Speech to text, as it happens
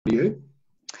You?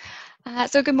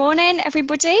 So good morning,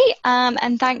 everybody,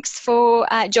 and thanks for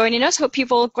joining us. Hope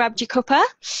you've all grabbed your cuppa.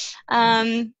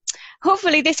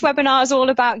 Hopefully this webinar is all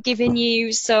about giving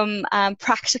you some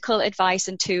practical advice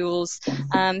and tools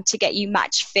to get you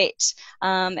match fit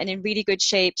and in really good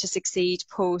shape to succeed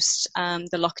post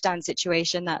the lockdown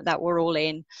situation that we're all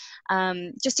in.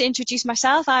 Just to introduce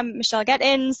myself, I'm Michelle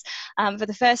Gettins. For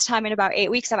the first time in about 8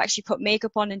 weeks, I've actually put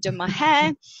makeup on and done my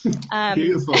hair.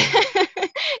 Beautiful.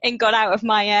 And got out of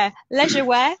my leisure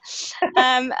wear.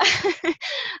 I'm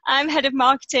head of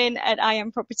marketing at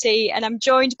iamproperty, and I'm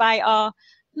joined by our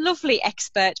lovely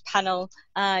expert panel,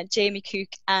 Jamie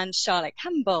Cooke and Charlotte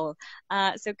Campbell.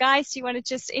 So guys, do you want to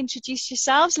just introduce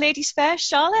yourselves? Ladies first,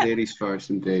 Charlotte? Ladies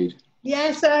first, indeed.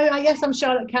 Yeah, so I guess I'm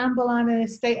Charlotte Campbell. I'm an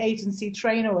estate agency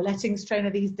trainer or lettings trainer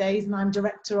these days, and I'm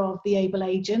director of The Able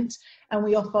Agent, and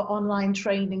we offer online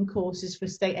training courses for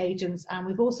estate agents, and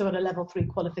we've also got a level 3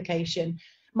 qualification.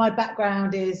 My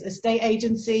background is estate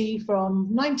agency.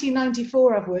 From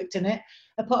 1994 I've worked in it,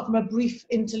 apart from a brief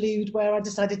interlude where I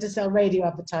decided to sell radio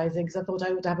advertising because I thought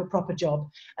I would have a proper job,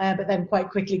 but then quite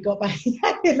quickly got back,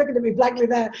 you're looking at me blankly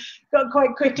there, got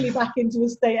quite quickly back into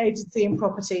estate agency and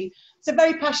property. So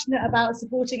very passionate about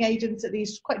supporting agents at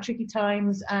these quite tricky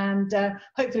times, and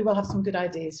hopefully we'll have some good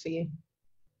ideas for you.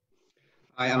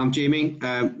 Hi, I'm Jamie.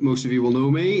 Most of you will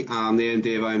know me. I'm the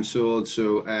MD of iamsold.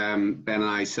 So Ben and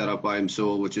I set up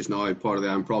iamsold, which is now part of the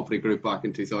iamproperty group, back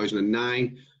in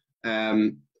 2009.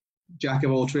 Jack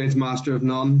of all trades, master of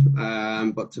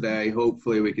none. But today,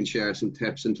 hopefully, we can share some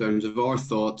tips in terms of our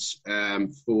thoughts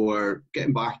for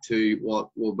getting back to what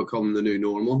will become the new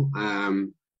normal.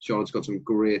 Charlotte's got some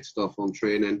great stuff on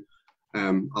training.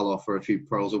 I'll offer a few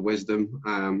pearls of wisdom,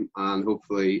 and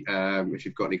hopefully, if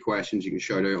you've got any questions, you can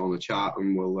shout out on the chat,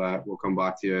 and we'll come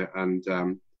back to you and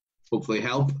hopefully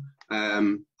help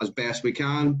as best we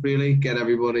can. Really get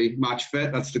everybody match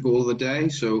fit. That's the goal of the day.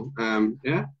 So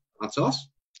yeah, that's us.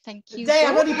 Thank you.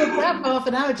 I've only booked that for half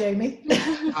an hour, Jamie.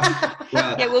 Well,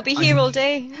 yeah, we'll be here all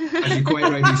day. As you quite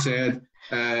rightly said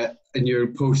in your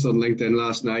post on LinkedIn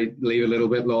last night, leave a little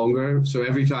bit longer. So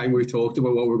every time we've talked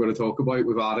about what we're going to talk about,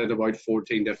 we've added about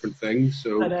 14 different things.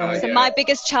 So, so yeah. My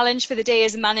biggest challenge for the day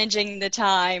is managing the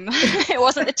time. It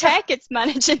wasn't the tech, it's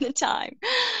managing the time.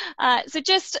 So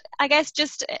I guess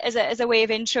just as a way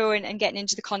of intro and getting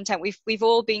into the content, we've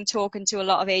all been talking to a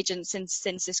lot of agents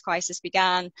since this crisis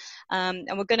began, and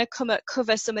we're going to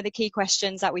cover some of the key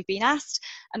questions that we've been asked,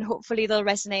 and hopefully they'll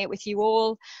resonate with you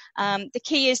all. The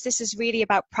key is this is really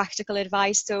about practical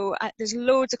advice. So there's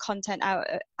loads of content out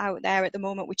there at the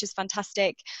moment, which is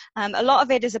fantastic. A lot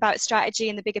of it is about strategy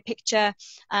and the bigger picture,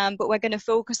 but we're going to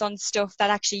focus on stuff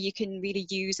that actually you can really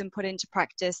use and put into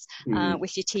practice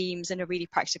with your teams in a really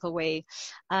practical way.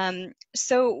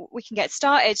 So we can get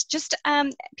started. Just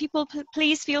people,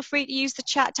 please feel free to use the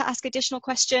chat to ask additional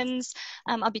questions.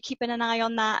 I'll be keeping an eye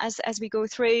on that as we go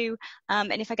through,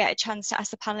 and if I get a chance to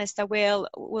ask the panelists,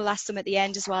 we'll ask them at the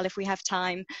end as well if we have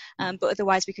time, but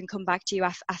otherwise we can come back to you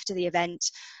after the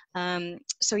event.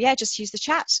 So yeah, just use the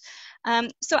chat.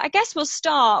 So I guess we'll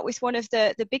start with one of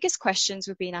the biggest questions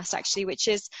we've been asked, actually, which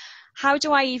is, how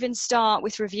do I even start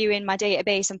with reviewing my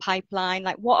database and pipeline?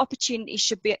 Like, what opportunities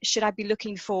should I be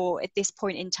looking for at this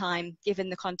point in time, given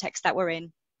the context that we're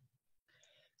in?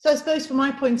 So I suppose from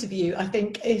my point of view, I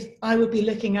think if I would be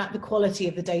looking at the quality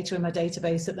of the data in my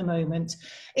database at the moment,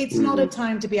 it's not a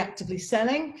time to be actively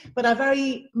selling, but I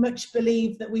very much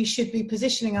believe that we should be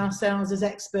positioning ourselves as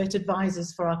expert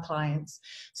advisors for our clients.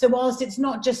 So whilst it's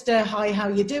not just a hi, how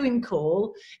you doing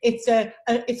call, it's a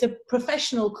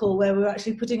professional call where we're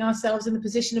actually putting ourselves in the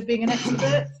position of being an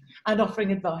expert and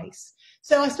offering advice.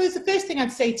 So I suppose the first thing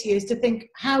I'd say to you is to think,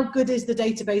 how good is the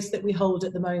database that we hold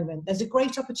at the moment? There's a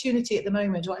great opportunity at the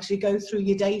moment to actually go through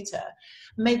your data,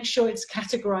 make sure it's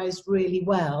categorized really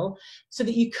well, so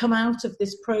that you come out of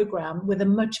this program with a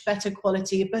much better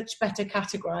quality, a much better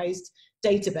categorized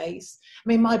database. I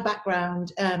mean, my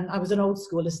background, I was an old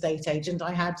school estate agent.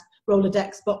 I had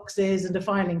Rolodex boxes and a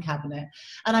filing cabinet.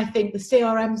 And I think the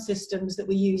CRM systems that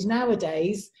we use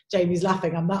nowadays, Jamie's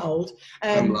laughing, I'm that old,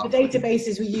 the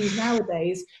databases we use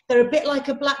nowadays, they're a bit like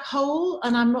a black hole,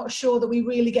 and I'm not sure that we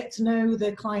really get to know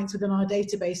the clients within our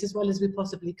database as well as we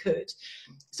possibly could.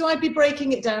 So I'd be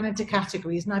breaking it down into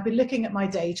categories, and I'd be looking at my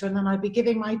data, and then I'd be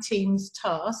giving my teams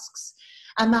tasks.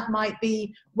 And that might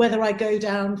be whether I go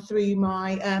down through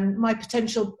my my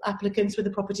potential applicants with a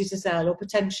property to sell or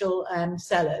potential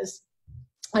sellers.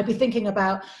 I'd be thinking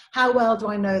about, how well do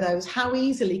I know those? How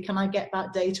easily can I get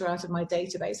that data out of my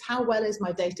database? How well is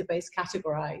my database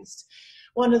categorized?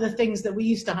 one of the things that we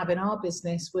used to have in our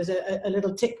business was a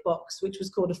little tick box, which was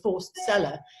called a forced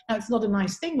seller. Now, it's not a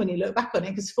nice thing when you look back on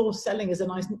it, because forced selling is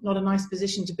not a nice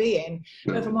position to be in.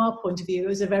 No. But from our point of view, it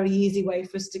was a very easy way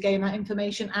for us to gain that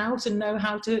information out and know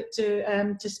how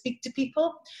to speak to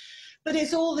people. But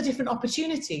it's all the different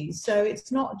opportunities. So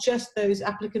it's not just those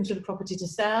applicants with a property to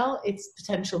sell, it's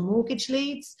potential mortgage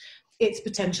leads, it's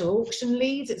potential auction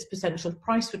leads, it's potential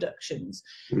price reductions.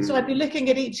 So I'd be looking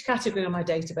at each category on my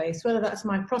database, whether that's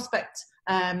my prospect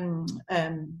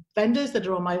vendors that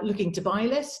are on my looking to buy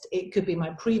list, it could be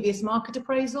my previous market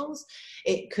appraisals,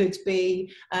 it could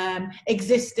be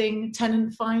existing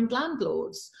tenant fined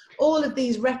landlords. All of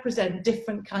these represent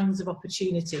different kinds of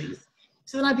opportunities.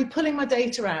 So then I'd be pulling my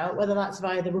data out, whether that's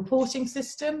via the reporting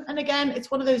system. And again, it's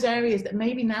one of those areas that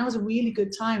maybe now is a really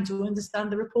good time to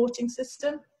understand the reporting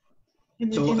system in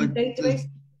the database.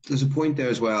 There's a point there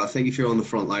as well. I think if you're on the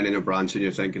front line in a branch and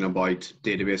you're thinking about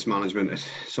database management,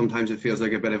 sometimes it feels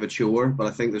like a bit of a chore, but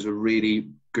I think there's a really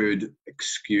good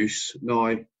excuse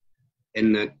now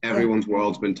in that everyone's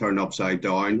world's been turned upside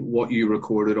down. What you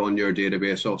recorded on your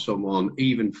database of someone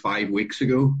even 5 weeks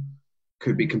ago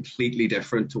could be completely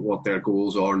different to what their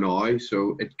goals are now.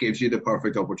 So it gives you the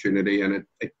perfect opportunity, and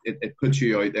it puts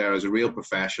you out there as a real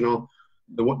professional.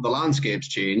 The landscape's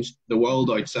changed. The world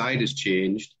outside has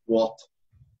changed. What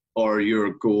are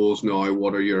your goals now?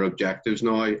 What are your objectives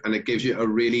now? And it gives you a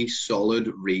really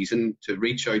solid reason to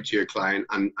reach out to your client,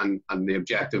 and the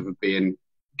objective of being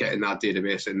getting that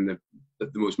database in the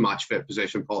most match fit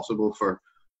position possible for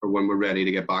when we're ready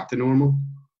to get back to normal.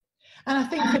 And I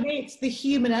think for me, it's the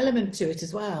human element to it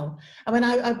as well. I mean,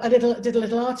 I did a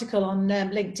little article on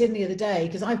LinkedIn the other day,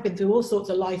 because I've been through all sorts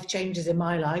of life changes in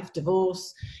my life,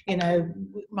 divorce, you know,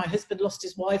 my husband lost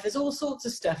his wife, there's all sorts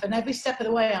of stuff. And every step of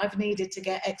the way, I've needed to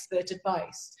get expert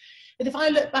advice. But if I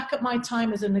look back at my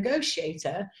time as a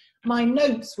negotiator, my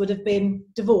notes would have been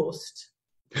divorced,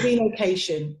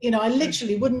 relocation. You know, I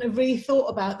literally wouldn't have really thought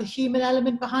about the human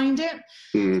element behind it.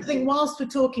 I think whilst we're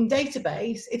talking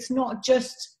database, it's not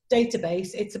just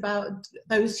database, it's about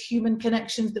those human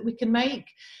connections that we can make.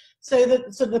 So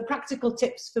the practical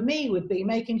tips for me would be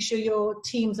making sure your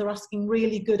teams are asking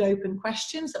really good open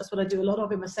questions. That's what I do a lot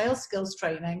of in my sales skills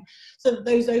training, so that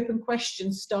those open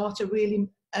questions start a really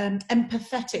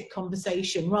empathetic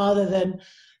conversation, rather than,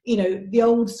 you know, the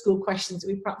old school questions that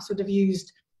we perhaps would have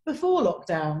used before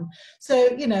lockdown. So,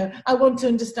 you know, I want to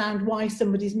understand why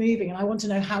somebody's moving, and I want to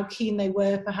know how keen they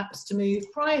were perhaps to move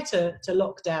prior to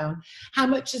lockdown. How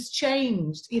much has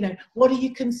changed? You know, what are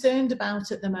you concerned about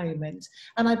at the moment?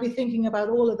 And I'd be thinking about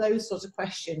all of those sorts of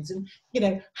questions. And, you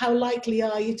know, how likely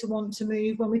are you to want to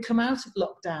move when we come out of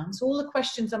lockdown? So all the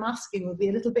questions I'm asking will be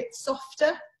a little bit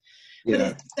softer. But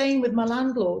it's the same with my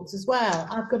landlords as well.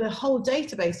 I've got a whole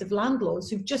database of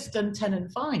landlords who've just done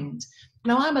tenant find.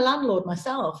 Now, I'm a landlord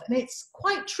myself, and it's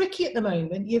quite tricky at the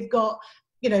moment. You've got,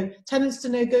 you know, tenants to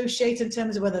negotiate in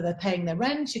terms of whether they're paying their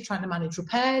rent. You're trying to manage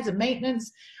repairs and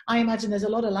maintenance. I imagine there's a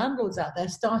lot of landlords out there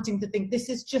starting to think this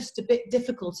is just a bit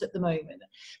difficult at the moment.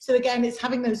 So again, it's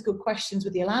having those good questions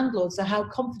with your landlord. So how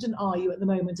confident are you at the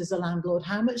moment as a landlord?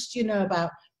 How much do you know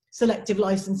about selective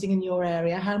licensing in your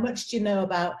area? How much do you know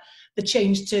about the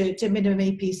change to minimum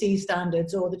EPC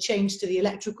standards, or the change to the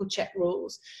electrical check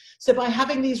rules? So by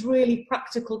having these really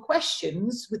practical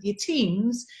questions with your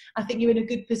teams, I think you're in a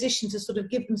good position to sort of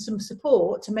give them some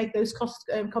support to make those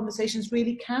conversations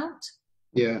really count.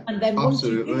 Yeah, and then once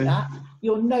you do that,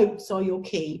 your notes are your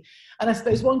key. And I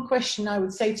suppose one question I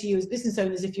would say to you as business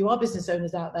owners, if you are business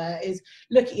owners out there, is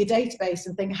look at your database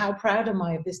and think, how proud am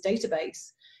I of this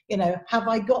database? You know, have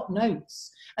I got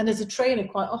notes? And as a trainer,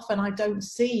 quite often I don't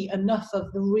see enough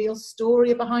of the real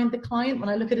story behind the client when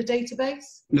I look at a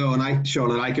database. No, and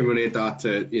Sean, and I can relate that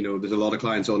to, you know, there's a lot of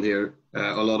clients on here,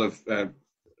 a lot of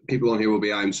people on here will be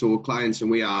iamsold clients,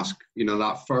 and we ask, you know,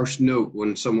 that first note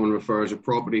when someone refers a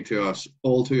property to us,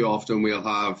 all too often we'll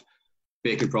have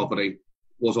vacant property,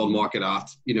 was on market at,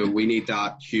 you know, we need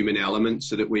that human element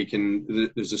so that we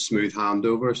can, there's a smooth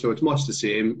handover. So it's much the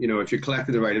same, you know, if you're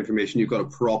collecting the right information, you've got a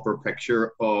proper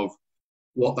picture of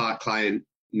what that client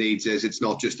needs is. It's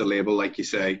not just a label, like you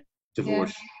say,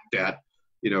 divorce, debt,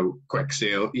 you know, quick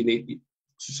sale. You need,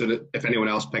 so that if anyone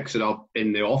else picks it up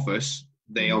in the office,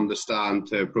 they understand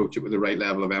to approach it with the right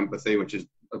level of empathy, which is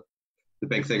the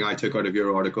big thing I took out of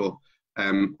your article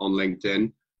on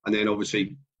LinkedIn. And then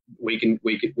obviously we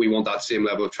want that same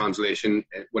level of translation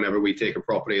whenever we take a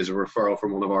property as a referral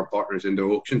from one of our partners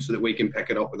into auction, so that we can pick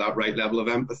it up with that right level of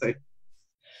empathy.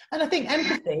 And I think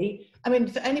empathy, I mean,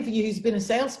 for any of you who's been a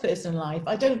salesperson in life,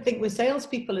 I don't think we're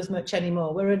salespeople as much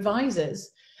anymore. We're advisors.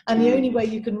 And the only way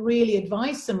you can really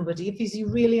advise somebody is you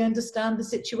really understand the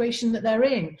situation that they're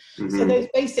in. So those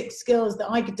basic skills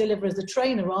that I could deliver as a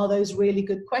trainer are those really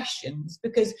good questions,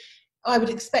 because I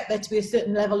would expect there to be a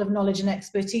certain level of knowledge and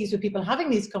expertise with people having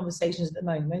these conversations at the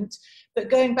moment. But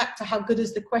going back to how good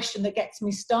is the question that gets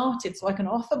me started so I can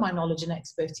offer my knowledge and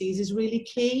expertise is really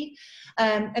key.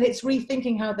 And it's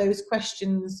rethinking how those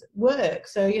questions work.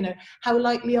 So, you know, how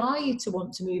likely are you to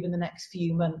want to move in the next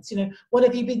few months? You know, what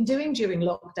have you been doing during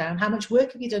lockdown? How much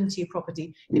work have you done to your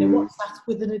property? You know, what's that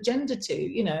with an agenda to,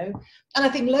 you know? And I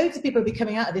think loads of people will be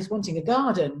coming out of this wanting a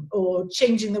garden or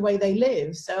changing the way they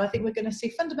live. So I think we're going to see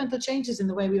fundamental changes in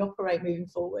the way we operate moving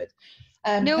forward.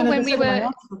 No, when we were,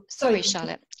 sorry, sorry,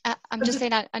 Charlotte, I'm just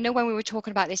saying, I know when we were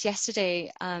talking about this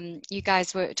yesterday, you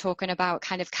guys were talking about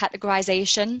kind of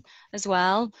categorization as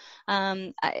well.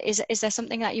 Is there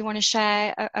something that you want to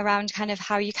share around kind of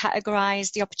how you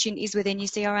categorize the opportunities within your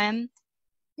CRM?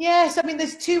 Yes, I mean,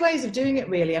 there's two ways of doing it,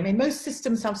 really. I mean, most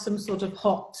systems have some sort of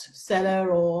hot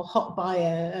seller or hot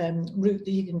buyer route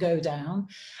that you can go down.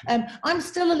 I'm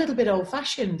still a little bit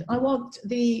old-fashioned. I want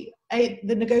the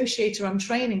negotiator I'm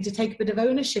training to take a bit of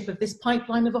ownership of this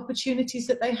pipeline of opportunities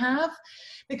that they have,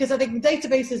 because I think the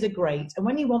databases are great, and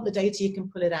when you want the data, you can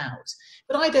pull it out.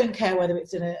 But I don't care whether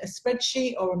it's in a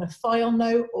spreadsheet or on a file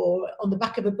note or on the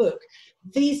back of a book.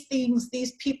 These things,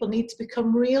 these people need to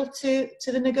become real to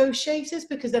the negotiators,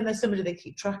 because then there's somebody they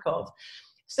keep track of.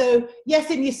 So yes,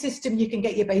 in your system, you can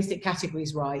get your basic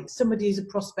categories right. Somebody is a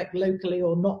prospect locally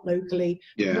or not locally.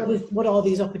 Yeah. What are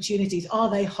these opportunities? Are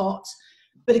they hot?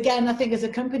 But again, I think as a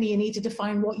company, you need to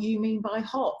define what you mean by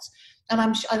hot. And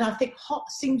I think hot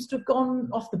seems to have gone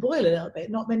off the boil a little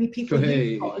bit. Not many people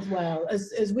use hot as well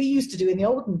as we used to do in the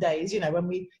olden days, you know, when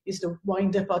we used to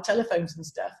wind up our telephones and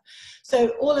stuff. So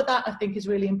all of that, I think, is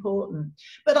really important.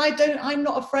 But I'm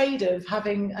not afraid of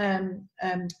having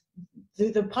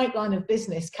the pipeline of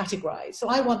business categorized. So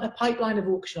I want a pipeline of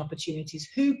auction opportunities.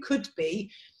 Who could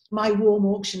be my warm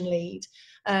auction lead?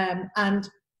 And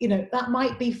you know, that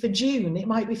might be for June, it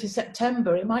might be for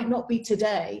September, it might not be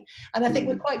today. And I think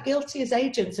we're quite guilty as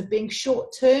agents of being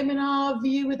short term in our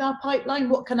view with our pipeline.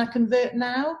 What can I convert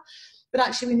now? But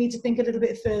actually we need to think a little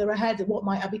bit further ahead of what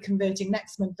might I be converting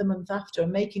next month, the month after,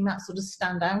 and making that sort of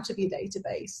stand out of your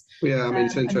database. Yeah, I mean,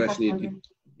 it's interesting.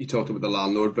 You talked about the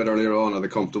landlord bit earlier on. Are they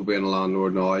comfortable being a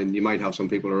landlord now? And you might have some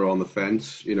people who are on the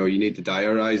fence. You know, you need to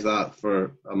diarise that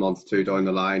for a month or two down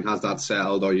the line. Has that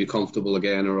settled? Are you comfortable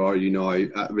again, or are you now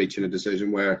reaching a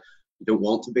decision where you don't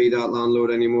want to be that landlord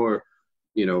anymore?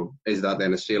 You know, is that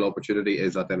then a sale opportunity?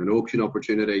 Is that then an auction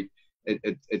opportunity?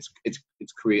 It's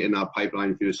creating that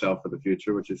pipeline for yourself for the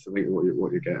future, which is, I think,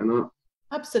 what you're getting at.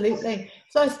 Absolutely.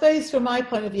 So I suppose from my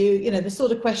point of view, you know, the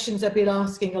sort of questions I've been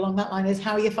asking along that line is,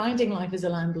 how are you finding life as a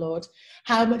landlord?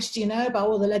 How much do you know about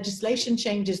all the legislation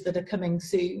changes that are coming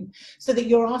soon? So that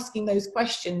you're asking those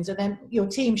questions, and then your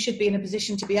team should be in a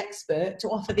position to be expert to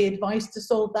offer the advice to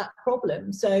solve that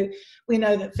problem. So we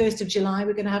know that 1st of July,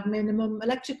 we're going to have minimum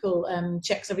electrical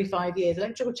checks every 5 years,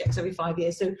 electrical checks every 5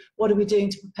 years. So what are we doing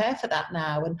to prepare for that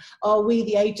now? And are we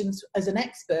the agents as an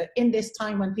expert in this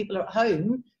time when people are at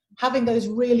home, having those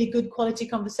really good quality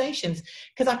conversations?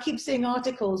 Because I keep seeing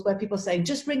articles where people say,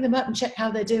 just ring them up and check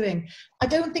how they're doing. I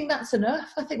don't think that's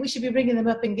enough. I think we should be ringing them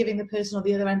up and giving the person on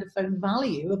the other end of the phone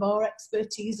value of our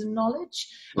expertise and knowledge.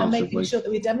 Massively. And making sure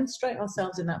that we demonstrate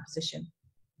ourselves in that position.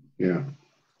 Yeah.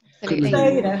 So,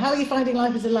 you know, how are you finding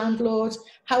life as a landlord?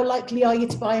 How likely are you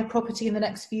to buy a property in the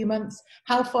next few months?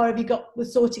 How far have you got with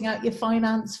sorting out your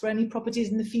finance for any properties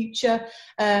in the future?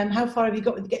 How far have you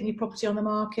got with getting your property on the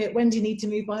market? When do you need to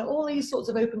move by? All these sorts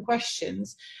of open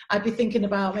questions. I'd be thinking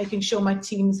about making sure my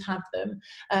teams have them.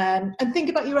 And think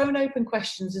about your own open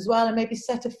questions as well, and maybe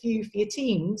set a few for your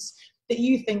teams that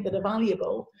you think that are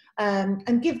valuable.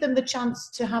 And give them the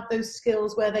chance to have those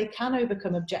skills where they can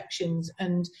overcome objections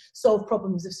and solve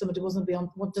problems if somebody doesn't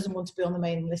want to be on the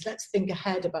mailing list. Let's think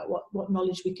ahead about what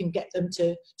knowledge we can get them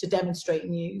to demonstrate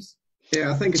and use. Yeah,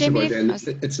 I think it's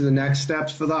it's the next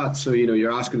steps for that. So, you know,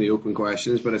 you're asking the open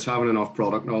questions, but it's having enough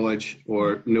product knowledge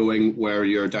or knowing where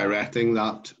you're directing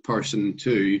that person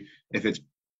to, if it's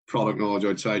product knowledge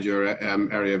outside your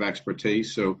area of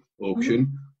expertise. So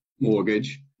auction,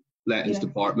 mortgage, lettings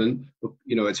department,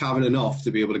 you know, it's having enough to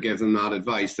be able to give them that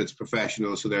advice that's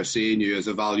professional, so they're seeing you as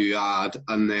a value add,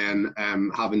 and then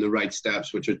having the right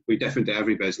steps, which are different to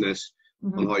every business,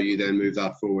 on how you then move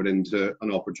that forward into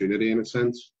an opportunity in a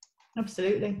sense.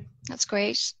 Absolutely. That's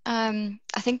great. I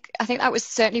think that was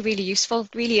certainly really useful,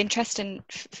 really interesting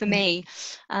for me.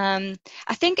 I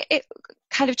think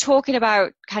kind of talking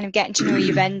about kind of getting to know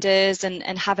your vendors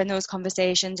and having those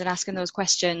conversations and asking those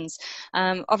questions.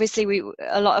 Obviously,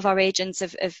 a lot of our agents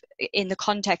have in the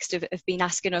context of been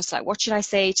asking us, like, what should I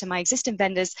say to my existing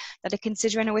vendors that are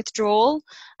considering a withdrawal?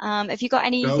 Have you got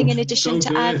anything in addition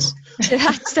to add to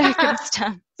that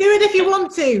circumstance? Do it if you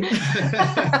want to.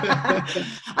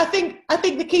 I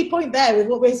think the key point there with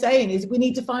what we're saying is we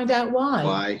need to find out why.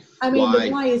 Why? I mean, the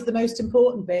why is the most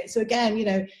important bit. So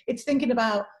again, it's thinking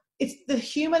about, it's the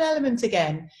human element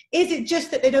again. Is it just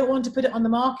that they don't want to put it on the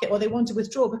market, or they want to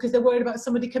withdraw because they're worried about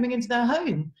somebody coming into their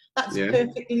home? That's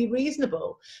perfectly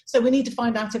reasonable. So we need to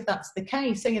find out if that's the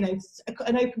case. So,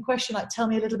 an open question like, tell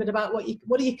me a little bit about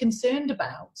what are you concerned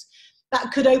about?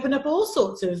 That could open up all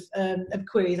sorts of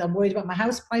queries. I'm worried about my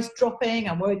house price dropping.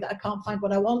 I'm worried that I can't find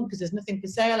what I want because there's nothing for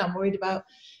sale. I'm worried about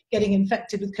getting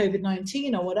infected with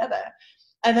COVID-19 or whatever.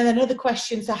 And then another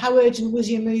question, so how urgent was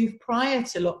your move prior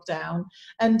to lockdown,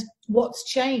 and what's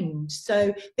changed?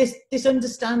 So this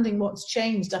understanding what's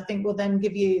changed, I think, will then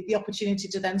give you the opportunity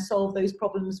to then solve those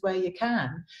problems where you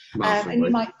can. And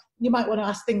you might want to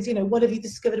ask things, what have you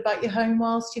discovered about your home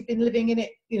whilst you've been living in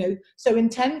it, so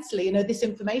intensely, this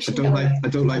information. I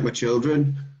don't like my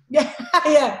children. Yeah.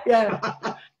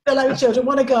 Don't like my children,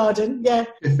 want a garden, yeah.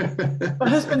 My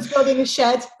husband's building a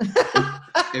shed.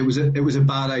 It was a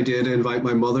bad idea to invite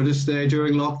my mother to stay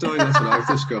during lockdown. That's what I've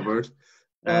discovered.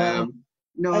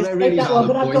 No, they're really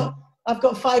valid point. I've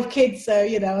got 5 kids, so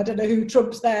I don't know who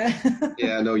trumps there.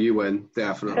 Yeah, no, you win,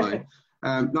 definitely.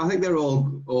 No, I think they're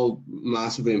all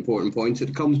massively important points.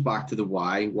 It comes back to the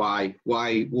why.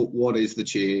 What is the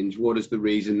change? What is the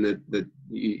reason that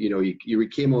you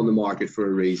came on the market for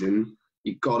a reason?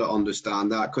 You've got to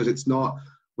understand that, because it's not,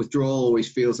 withdrawal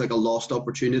always feels like a lost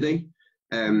opportunity,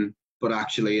 but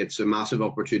actually it's a massive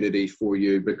opportunity for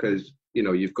you, because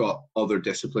you've got other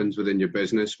disciplines within your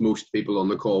business. Most people on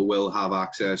the call will have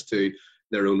access to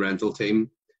their own rental team,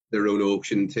 their own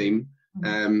auction team.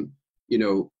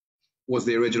 Was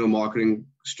the original marketing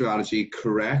strategy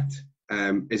correct?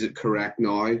 Is it correct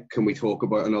now? Can we talk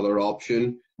about another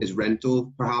option? Is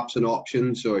rental perhaps an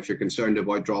option? So if you're concerned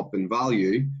about drop in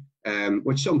value,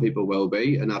 which some people will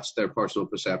be, and that's their personal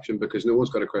perception, because no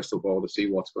one's got a crystal ball to see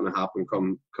what's going to happen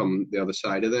come the other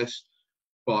side of this.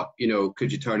 But,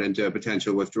 could you turn into a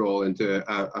potential withdrawal into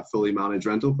a fully managed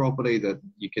rental property that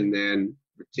you can then,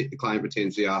 the client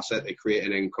retains the asset, they create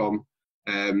an income,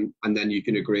 and then you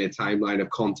can agree a timeline of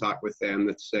contact with them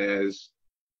that says,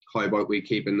 how about we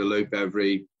keep in the loop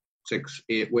every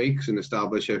 6-8 weeks and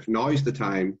establish if now's the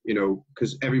time,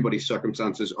 because everybody's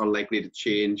circumstances are likely to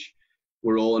change.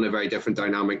 We're all in a very different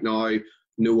dynamic now.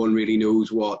 No one really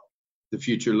knows what the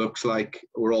future looks like.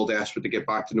 We're all desperate to get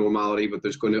back to normality, but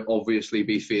there's going to obviously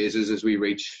be phases as we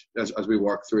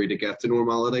work through to get to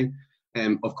normality.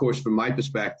 Of course, from my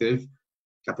perspective,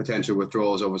 a potential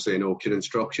withdrawal is obviously an auction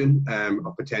instruction,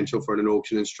 a potential for an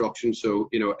auction instruction. So,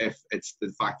 if it's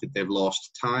the fact that they've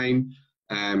lost time,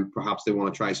 perhaps they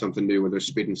want to try something new where there's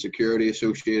speed and security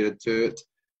associated to it.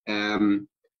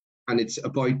 And it's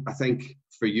about, I think,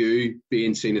 for you,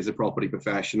 being seen as a property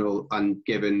professional and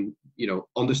given,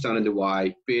 understanding the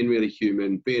why, being really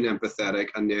human, being empathetic,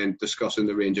 and then discussing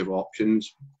the range of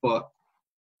options. But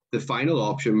the final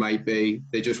option might be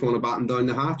they just want to batten down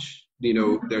the hatch.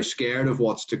 They're scared of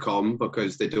what's to come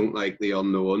because they don't like the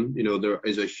unknown. There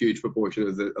is a huge proportion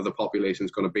of the population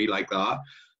is going to be like that.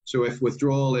 So if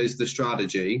withdrawal is the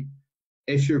strategy,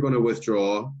 if you're going to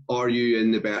withdraw, are you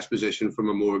in the best position from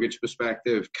a mortgage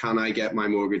perspective? Can I get my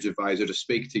mortgage advisor to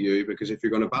speak to you? Because if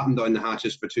you're going to batten down the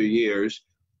hatches for 2 years,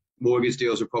 mortgage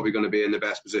deals are probably going to be in the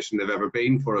best position they've ever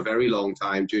been for a very long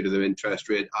time due to the interest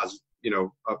rate as,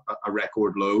 a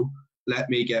record low. Let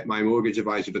me get my mortgage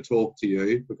advisor to talk to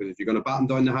you, because if you're going to batten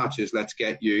down the hatches, let's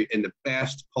get you in the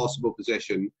best possible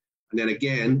position. And then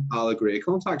again, I'll agree a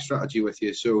contact strategy with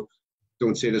you. So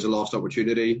don't see it as a lost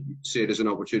opportunity. See it as an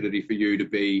opportunity for you to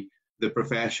be the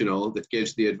professional that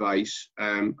gives the advice.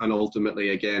 And ultimately,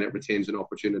 again, it retains an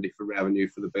opportunity for revenue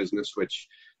for the business, which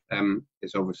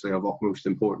is obviously of utmost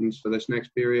importance for this next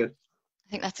period. I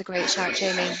think that's a great shout,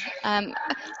 Jamie.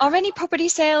 Are any property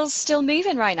sales still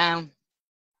moving right now?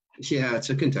 Yeah, it's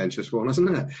a contentious one,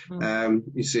 isn't it?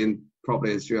 You've seen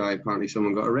probably in 3i, apparently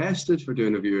someone got arrested for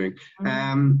doing a viewing.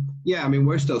 Yeah, I mean,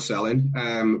 we're still selling,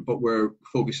 but we're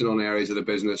focusing on areas of the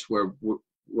business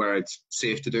where it's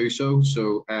safe to do so.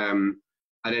 So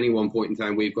at any one point in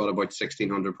time, we've got about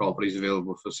 1,600 properties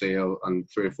available for sale and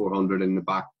 300 or 400 in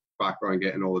the background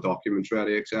getting all the documents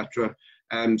ready, etc.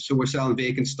 So we're selling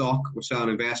vacant stock, we're selling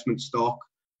investment stock.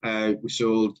 We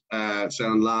sold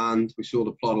selling land. We sold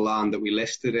a plot of land that we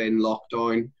listed in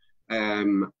lockdown.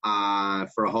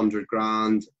 for 100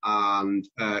 grand, and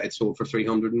it sold for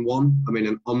 301. I mean,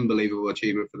 an unbelievable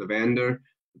achievement for the vendor.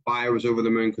 The buyer was over the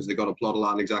moon because they got a plot of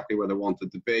land exactly where they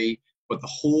wanted to be. But the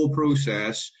whole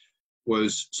process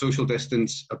was social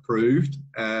distance approved,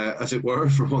 as it were,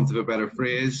 for want of a better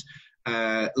phrase,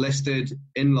 listed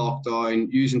in lockdown,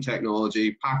 using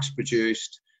technology, packs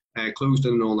produced, closed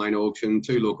in an online auction,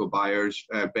 2 local buyers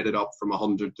bid it up from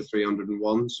 100 to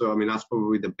 301. So, I mean, that's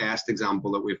probably the best example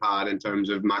that we've had in terms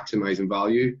of maximising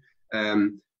value.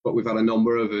 But we've had a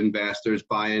number of investors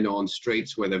buying on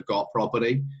streets where they've got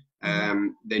property.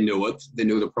 They know it, they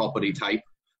know the property type,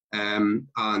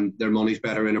 and their money's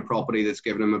better in a property that's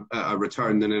giving them a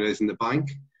return than it is in the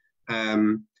bank.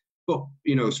 But,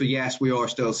 you know, so yes, we are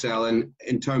still selling.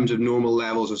 In terms of normal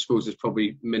levels, I suppose it's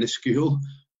probably minuscule.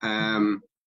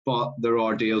 But there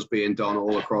are deals being done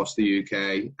all across the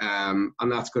UK,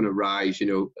 and that's going to rise.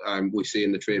 You know, we see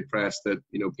in the trade press that,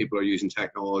 you know, people are using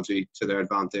technology to their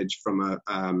advantage from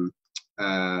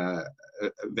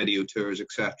video tours,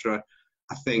 etc.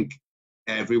 I think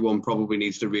everyone probably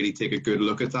needs to really take a good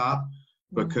look at that,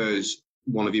 because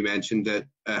one of you mentioned that,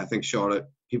 I think, Charlotte,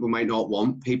 people might not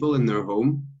want people in their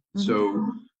home.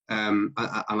 So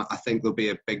I think there'll be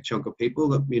a big chunk of people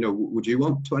that, you know, would you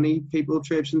want 20 people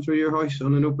traipsing through your house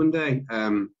on an open day?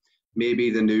 Maybe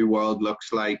the new world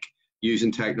looks like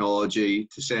using technology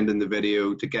to send in the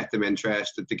video, to get them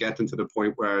interested, to get them to the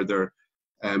point where they're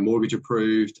mortgage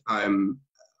approved.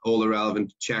 All the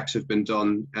relevant checks have been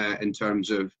done in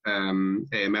terms of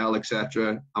AML,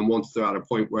 etc. And once they're at a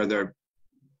point where they're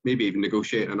maybe even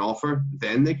negotiating an offer,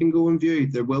 then they can go and view.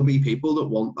 There will be people that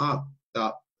want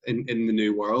that in the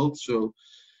new world. So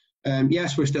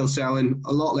yes, we're still selling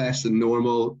a lot less than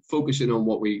normal, focusing on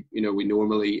what we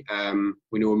normally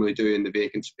do in the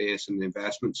vacant space and the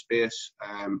investment space.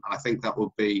 And I think that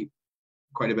will be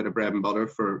quite a bit of bread and butter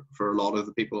for a lot of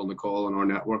the people on the call in our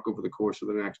network over the course of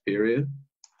the next period.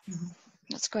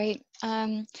 That's great.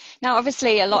 Now,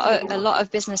 obviously, a lot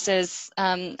of businesses,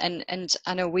 and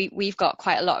I know we've got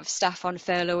quite a lot of staff on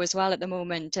furlough as well at the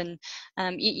moment, and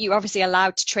you're obviously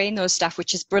allowed to train those staff,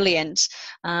 which is brilliant.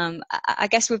 I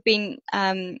guess we've been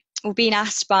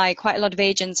asked by quite a lot of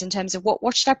agents in terms of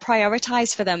what should I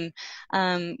prioritise for them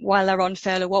while they're on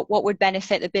furlough. What would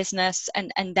benefit the business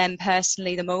and them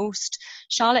personally the most?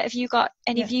 Charlotte, have you got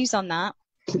any views on that?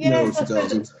 Yes, no, she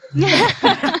doesn't. No,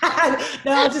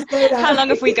 I'll just go there. How long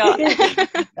have we got?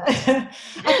 I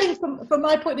think from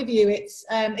my point of view,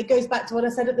 it goes back to what I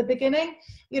said at the beginning.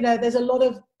 You know, there's a lot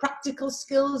of practical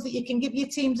skills that you can give your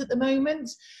teams at the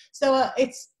moment. So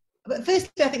but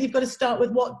firstly, I think you've got to start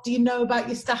with what do you know about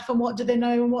your staff and what do they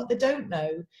know and what they don't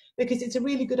know, because it's a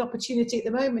really good opportunity at the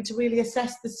moment to really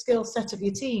assess the skill set of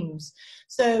your teams.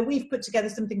 So we've put together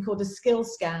something called a skill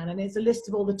scan, and it's a list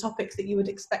of all the topics that you would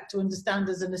expect to understand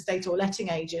as an estate or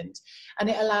letting agent, and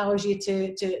it allows you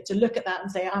to look at that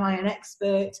and say, am I an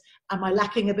expert? Am I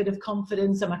lacking a bit of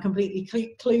confidence? Am I completely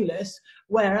clueless?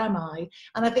 Where am I?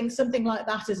 And I think something like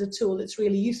that is a tool that's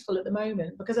really useful at the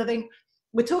moment, because I think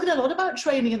we're talking a lot about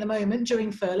training at the moment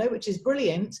during furlough, which is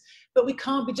brilliant, but we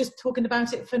can't be just talking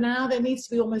about it for now. There needs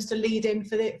to be almost a lead in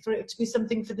for it to be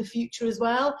something for the future as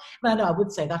well. I know I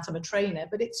would say that I'm a trainer,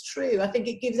 but it's true. I think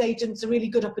it gives agents a really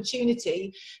good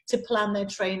opportunity to plan their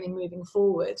training moving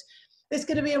forward. There's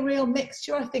going to be a real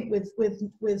mixture, I think,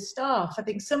 with staff. I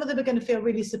think some of them are going to feel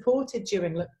really supported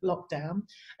during lockdown,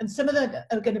 and some of them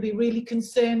are going to be really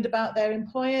concerned about their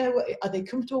employer. Are they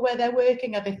comfortable where they're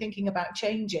working? Are they thinking about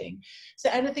changing? So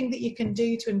anything that you can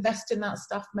do to invest in that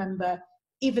staff member,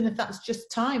 even if that's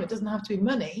just time, it doesn't have to be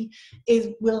money,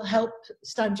 will help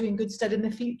stand you in good stead in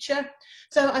the future.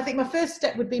 So I think my first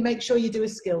step would be make sure you do a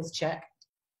skills check.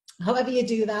 However you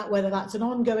do that, whether that's an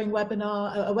ongoing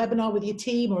webinar, a webinar with your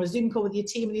team, or a Zoom call with your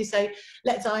team, and you say,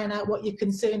 let's iron out what you're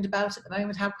concerned about at the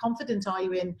moment. How confident are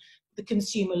you in the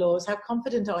consumer laws? How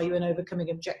confident are you in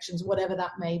overcoming objections, whatever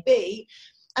that may be?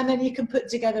 And then you can put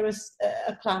together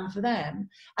a plan for them.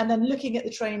 And then looking at the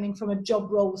training from a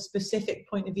job role specific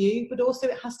point of view, but also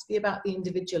it has to be about the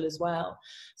individual as well.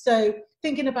 So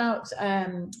thinking about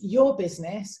your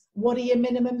business, what are your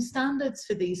minimum standards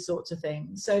for these sorts of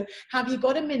things? So have you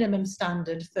got a minimum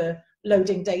standard for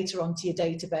loading data onto your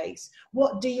database?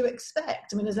 What do you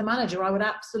expect? I mean, as a manager, I would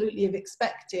absolutely have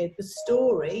expected the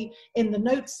story in the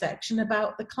notes section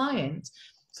about the client.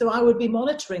 So I would be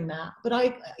monitoring that,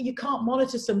 but you can't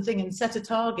monitor something and set a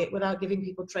target without giving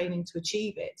people training to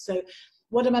achieve it. So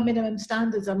what are my minimum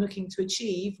standards I'm looking to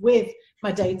achieve with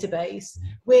my database,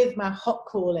 with my hot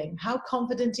calling? How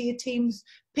confident are your teams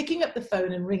picking up the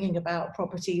phone and ringing about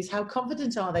properties? How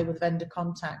confident are they with vendor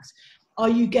contacts? are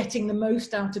you getting the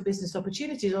most out of business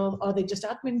opportunities, or are they just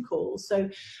admin calls? So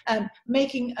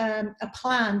making a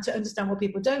plan to understand what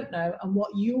people don't know and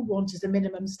what you want as a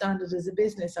minimum standard as a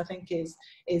business, I think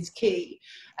is key.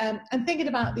 And thinking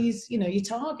about these, you know, your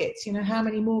targets, you know, how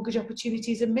many mortgage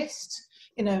opportunities are missed?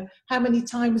 You know, how many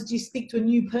times do you speak to a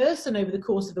new person over the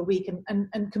course of a week,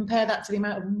 and compare that to the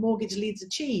amount of mortgage leads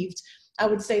achieved? I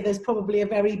would say there's probably a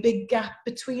very big gap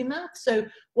between that. So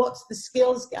what's the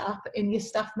skills gap in your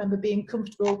staff member being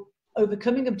comfortable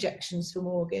overcoming objections for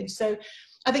mortgage? So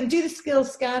I think do the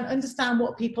skills scan, understand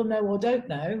what people know or don't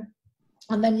know,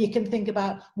 and then you can think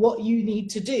about what you need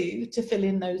to do to fill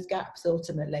in those gaps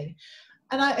ultimately.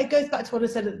 And it goes back to what I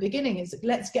said at the beginning, is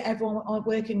let's get everyone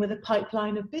working with a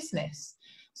pipeline of business.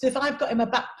 So if I've got in my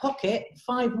back pocket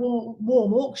 5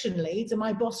 warm auction leads, and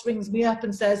my boss rings me up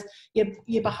and says,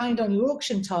 you're behind on your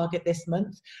auction target this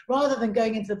month, rather than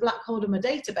going into the black hole of my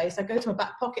database, I go to my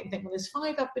back pocket and think, well, there's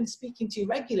 5 I've been speaking to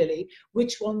regularly.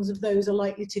 Which ones of those are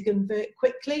likely to convert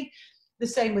quickly? The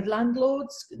same with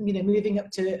landlords, you know, moving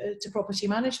up to property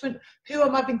management. Who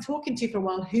am I been talking to for a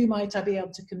while? Who might I be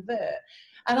able to convert?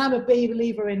 And I'm a big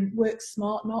believer in work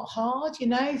smart, not hard. You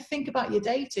know, think about your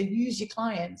data, use your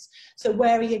clients. So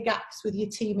where are your gaps with your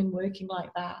team in working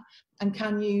like that? And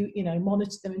can you, you know,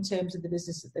 monitor them in terms of the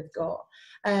business that they've got?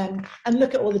 And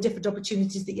look at all the different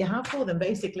opportunities that you have for them,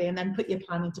 basically, and then put your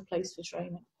plan into place for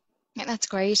training. Yeah, that's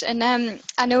great. And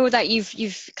I know that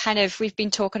we've been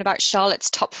talking about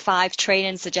Charlotte's top 5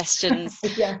 training suggestions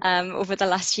Yeah. Over the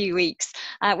last few weeks.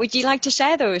 Would you like to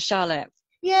share those, Charlotte?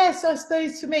 Yes, I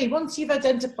suppose for me, once you've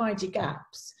identified your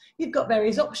gaps, you've got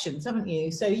various options, haven't you?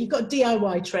 So you've got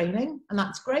DIY training, and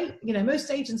that's great. You know,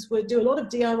 most agents would do a lot of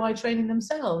DIY training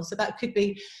themselves. So that could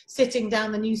be sitting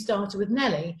down the new starter with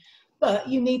Nelly. But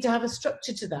you need to have a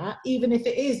structure to that, even if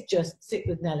it is just sit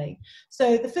with Nelly.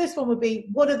 So the first one would be,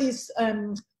 what are these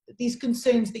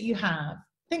concerns that you have?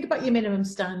 Think about your minimum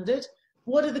standard.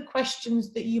 What are the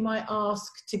questions that you might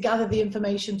ask to gather the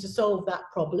information to solve that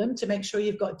problem, to make sure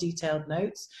you've got detailed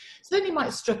notes? So then you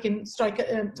might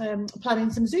plan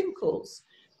in some Zoom calls.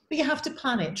 But you have to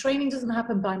plan it. Training doesn't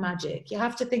happen by magic. You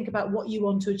have to think about what you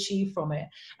want to achieve from it.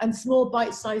 And small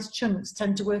bite-sized chunks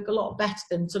tend to work a lot better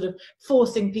than sort of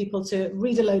forcing people to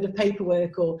read a load of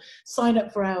paperwork or sign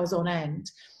up for hours on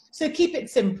end. So keep it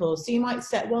simple. So you might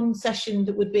set one session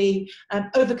that would be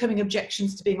overcoming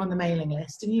objections to being on the mailing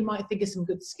list, and you might think of some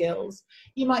good skills.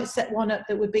 You might set one up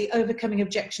that would be overcoming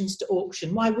objections to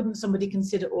auction. Why wouldn't somebody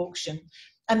consider auction?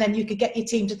 And then you could get your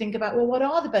team to think about, well, what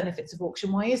are the benefits of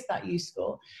auction? Why is that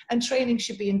useful? And training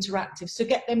should be interactive. So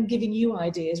get them giving you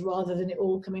ideas rather than it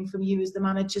all coming from you as the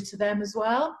manager to them as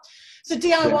well. So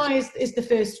DIY is the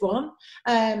first one.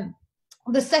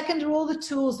 The second are all the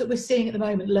tools that we're seeing at the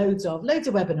moment, loads of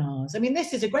webinars. I mean,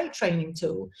 this is a great training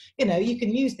tool. You know, you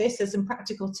can use this as some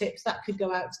practical tips that could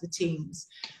go out to the teams.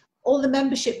 All the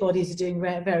membership bodies are doing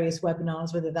various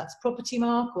webinars, whether that's Property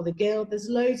Mark or the Guild. There's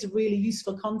loads of really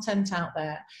useful content out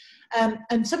there.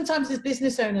 And sometimes as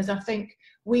business owners, I think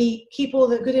we keep all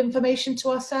the good information to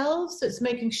ourselves. So it's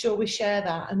making sure we share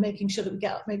that and making sure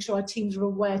that make sure our teams are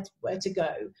aware where to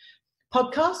go.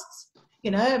 Podcasts. You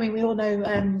know, I mean, we all know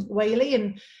Whaley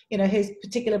and, you know, his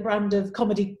particular brand of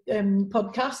comedy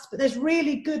podcast, but there's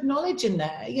really good knowledge in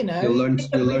there, you know. You'll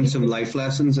learn some life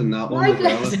lessons in that one as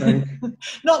well, I think.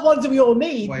 Not ones that we all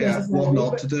need. What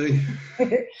not to do.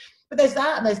 But there's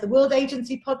that, and there's the World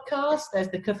Agency podcast, there's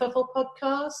the Kerfuffle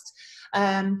podcast.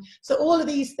 So all of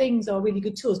these things are really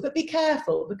good tools, but be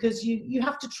careful, because you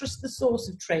have to trust the source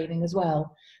of training as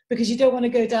well, because you don't want to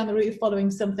go down the route of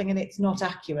following something and it's not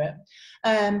accurate.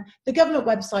 The government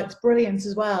website's brilliant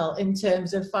as well in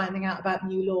terms of finding out about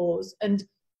new laws, and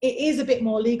it is a bit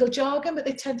more legal jargon, but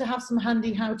they tend to have some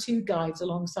handy how-to guides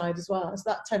alongside as well, so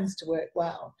that tends to work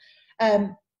well.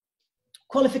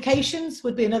 Qualifications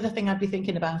would be another thing I'd be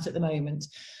thinking about at the moment.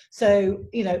 So,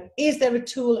 you know, is there a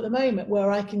tool at the moment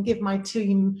where I can give my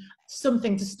team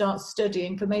something to start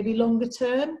studying for maybe longer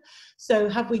term? So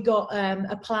have we got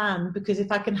a plan? Because if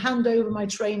I can hand over my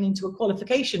training to a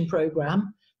qualification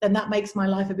program, then that makes my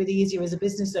life a bit easier as a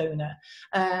business owner.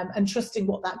 And trusting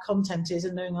what that content is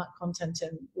and knowing that content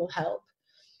will help.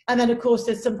 And then, of course,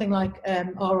 there's something like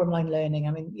our online learning.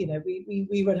 I mean, you know,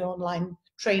 we run an online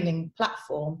training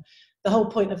platform. The whole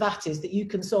point of that is that you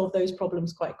can solve those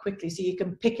problems quite quickly. So you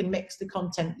can pick and mix the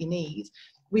content you need.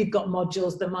 We've got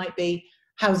modules that might be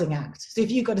Housing Act. So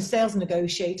if you've got a sales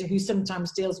negotiator who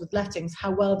sometimes deals with lettings, how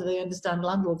well do they understand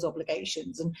landlord's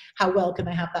obligations, and how well can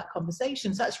they have that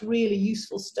conversation? So that's really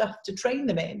useful stuff to train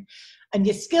them in. And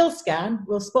your skill scan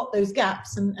will spot those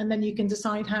gaps, and then you can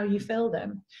decide how you fill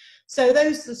them. So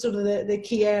those are sort of the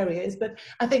key areas. But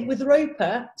I think with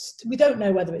Roper, we don't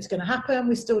know whether it's going to happen.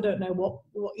 We still don't know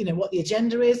what the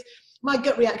agenda is. My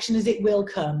gut reaction is it will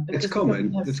come, because it's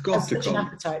coming. It's got to such come. an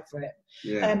appetite for it.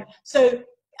 Yeah. So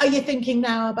are you thinking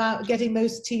now about getting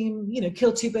those team,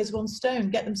 kill two birds, one stone,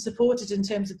 get them supported in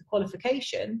terms of the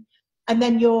qualification, and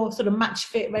then you're sort of match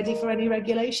fit ready for any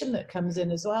regulation that comes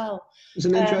in as well? There's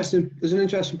an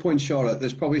interesting point, Charlotte.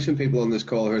 There's probably some people on this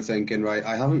call who are thinking, right,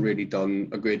 I haven't really done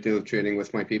a great deal of training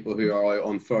with my people who are out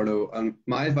on furlough. And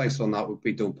my advice on that would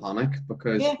be don't panic,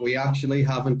 because we actually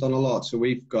haven't done a lot. So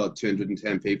we've got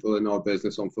 210 people in our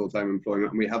business on full-time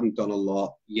employment, and we haven't done a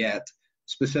lot yet.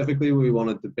 Specifically, we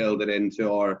wanted to build it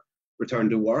into our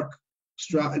return to work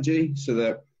strategy, so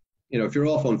that, if you're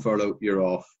off on furlough, you're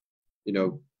off.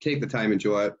 Take the time,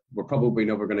 enjoy it. We're probably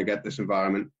never going to get this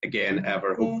environment again,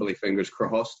 ever, hopefully, fingers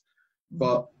crossed.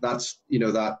 But that's,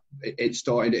 that it's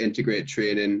starting to integrate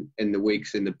training in the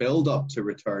weeks in the build up to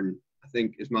return, I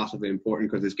think, is massively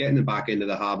important, because it's getting them back into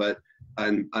the habit,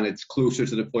 and it's closer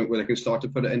to the point where they can start to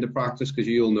put it into practice, because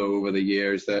you'll know over the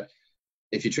years that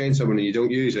if you train someone and you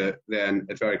don't use it, then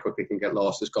it very quickly can get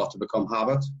lost. It's got to become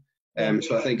habit.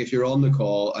 So I think if you're on the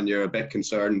call and you're a bit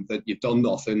concerned that you've done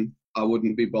nothing, I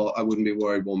wouldn't be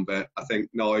worried one bit. I think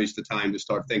now is the time to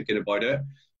start thinking about it.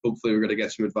 Hopefully, we're going to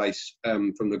get some advice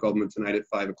from the government tonight at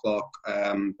 5 o'clock.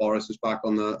 Boris is back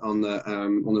on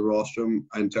the rostrum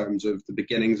in terms of the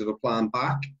beginnings of a plan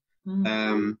back.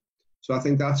 So I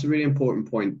think that's a really important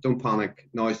point. Don't panic.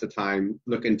 Now's the time.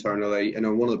 Look internally.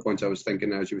 One of the points I was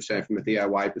thinking, as you were saying, from a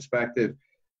DIY perspective,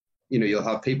 you'll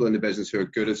have people in the business who are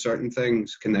good at certain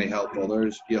things. Can they help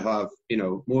others? You'll have,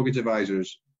 mortgage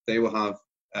advisors. They will have,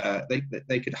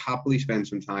 they could happily spend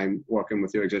some time working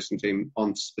with your existing team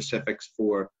on specifics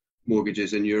for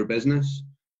mortgages in your business.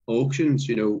 Auctions,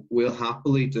 we'll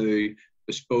happily do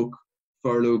bespoke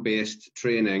furlough-based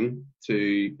training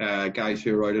to guys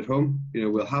who are out at home.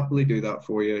 We'll happily do that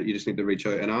for you. You just need to reach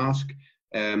out and ask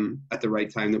at the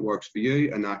right time that works for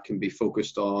you, and that can be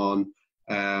focused on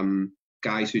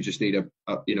guys who just need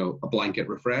a blanket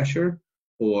refresher,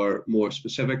 or more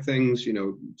specific things.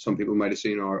 Some people might have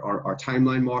seen our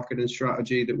timeline marketing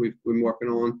strategy that we've been working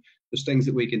on. There's things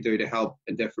that we can do to help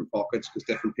in different pockets, because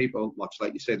different people, much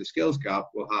like you say, the skills gap,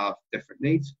 will have different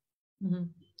needs. Mm-hmm.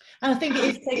 And I think it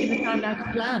is taking the time now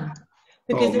to plan,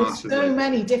 because there's so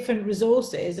many different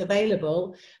resources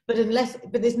available, but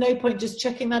there's no point just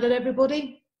chucking that at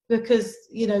everybody, because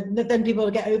then people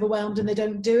will get overwhelmed and they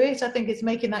don't do it. I think it's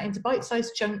making that into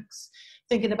bite-sized chunks,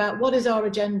 thinking about what is our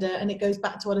agenda, and it goes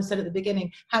back to what I said at the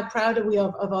beginning. How proud are we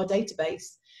of our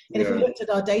database? And if we looked at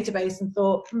our database and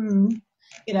thought,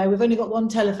 we've only got one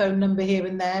telephone number here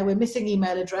and there, we're missing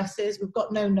email addresses, we've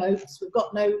got no notes, we've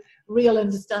got no real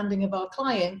understanding of our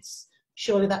clients,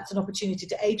 surely that's an opportunity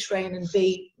to A, train, and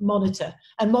B, monitor.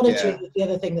 And monitoring is the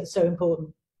other thing that's so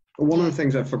important. One of the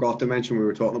things I forgot to mention, we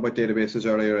were talking about databases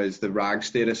earlier, is the RAG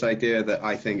status idea that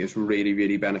I think is really,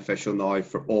 really beneficial now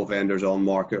for all vendors on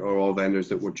market, or all vendors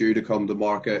that were due to come to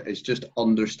market. Is just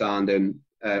understanding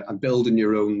and building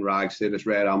your own RAG status,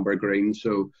 red, amber, green.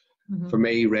 So for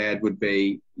me, red would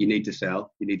be you need to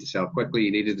sell. You need to sell quickly.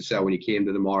 You needed to sell when you came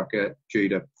to the market due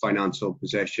to financial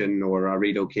position or a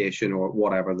relocation or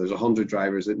whatever. There's 100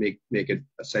 drivers that make it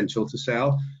essential to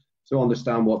sell. So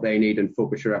understand what they need and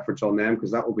focus your efforts on them,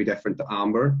 because that will be different to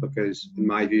amber, because in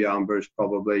my view, amber is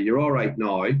probably, you're all right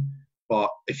now, but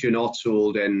if you're not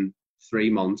sold in 3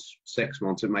 months, 6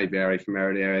 months, it might vary from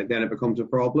area to area, then it becomes a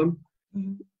problem.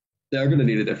 They're going to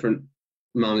need a different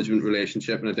management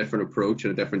relationship and a different approach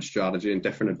and a different strategy and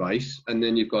different advice. And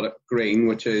then you've got a green,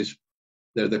 which is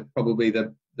they're probably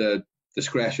the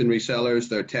discretionary sellers.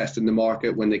 They're testing the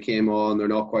market when they came on. They're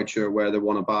not quite sure where they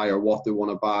want to buy or what they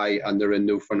want to buy, and they're in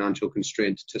no financial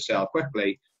constraints to sell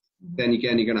quickly. Then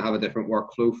again, you're going to have a different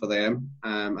workflow for them,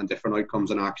 and different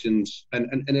outcomes and actions.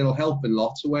 And it'll help in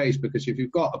lots of ways, because if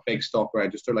you've got a big stock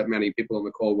register, like many people on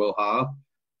the call will have,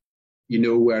 you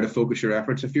know where to focus your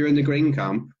efforts. If you're in the green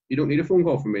camp, you don't need a phone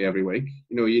call from me every week.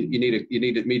 You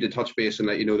need me to touch base and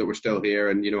let you know that we're still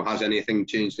here, and has anything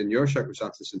changed in your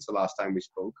circumstances since the last time we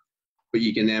spoke. But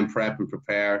you can then prep and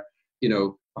prepare.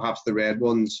 Perhaps the red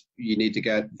ones, you need to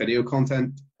get video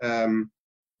content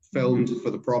filmed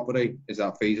for the property. Is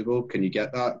that feasible? Can you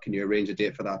get that? Can you arrange a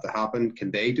date for that to happen?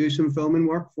 Can they do some filming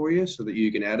work for you so that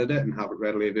you can edit it and have it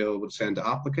readily available to send to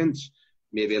applicants?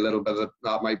 Maybe a little bit of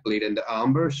that might bleed into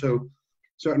amber. So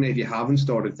certainly if you haven't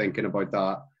started thinking about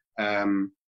that,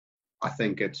 I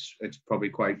think it's probably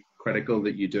quite critical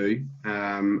that you do,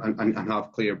 and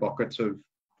have clear buckets of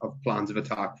plans of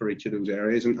attack for each of those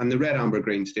areas. And the red, amber,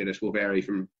 green status will vary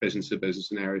from business to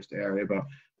business and area to area, but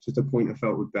just a point I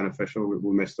felt was beneficial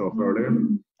we missed off earlier.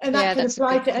 And that could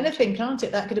apply to anything, can't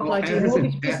it? That could apply to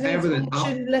mortgage business, everything.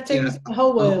 auction, lettings, the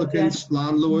whole world. Applicants,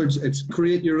 landlords, it's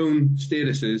create your own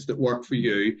statuses that work for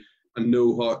you and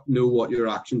know what your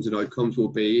actions and outcomes will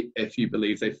be if you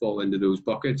believe they fall into those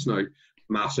buckets. Now,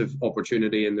 massive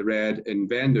opportunity in the red in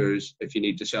vendors if you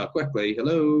need to sell quickly.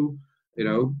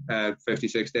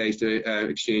 56 days to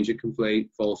exchange it complete,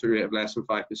 fall through rate of less than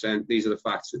 5%. These are the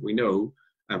facts that we know.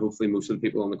 Hopefully most of the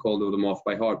people on the call know them off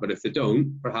by heart, but if they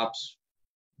don't, perhaps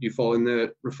you fall in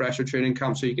the refresher training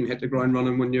camp so you can hit the ground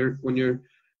running when you're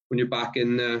back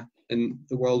in the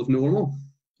world of normal.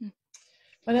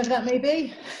 Whenever that may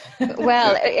be.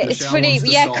 Well, it's funny,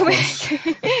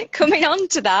 coming on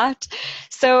to that.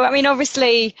 So, I mean,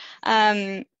 obviously,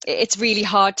 it's really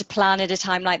hard to plan at a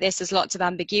time like this. There's lots of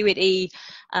ambiguity.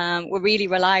 We're really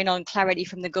relying on clarity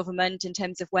from the government in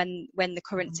terms of when the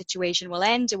current situation will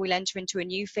end and we'll enter into a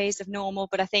new phase of normal.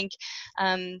 But I think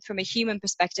from a human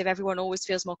perspective, everyone always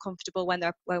feels more comfortable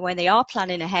when they are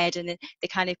planning ahead and they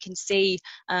kind of can see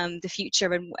the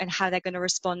future and how they're going to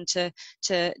respond to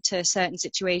certain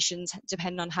situations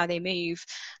depending on how they move.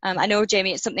 I know,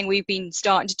 Jamie, it's something we've been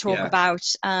starting to talk about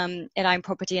in I'm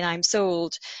Property and I'm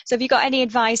Sold. So have you got any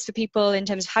advice for people in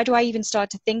terms of how do I even start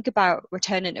to think about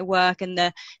returning to work and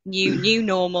the new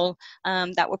normal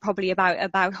that we're probably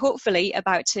hopefully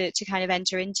about to kind of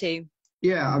enter into?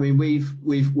 Yeah, I mean,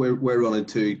 we're running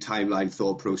two timeline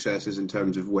thought processes in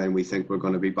terms of when we think we're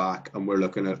going to be back, and we're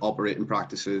looking at operating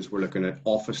practices, we're looking at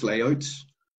office layouts.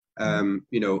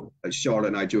 Charlotte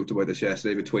and I joked about this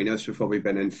yesterday. Between us, we've probably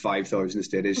been in 5,000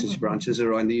 estate agency branches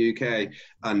around the UK,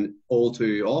 and all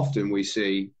too often we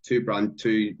see two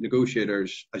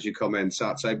negotiators as you come in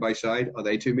sat side by side. Are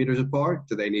they 2 meters apart?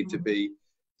 Do you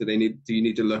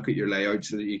need to look at your layout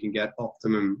so that you can get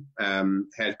optimum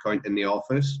head count in the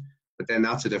office? But then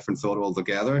that's a different thought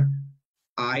altogether.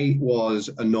 I was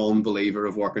a non-believer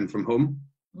of working from home.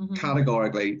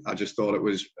 Categorically, I just thought it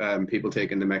was people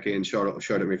taking the mickey, and Charlotte will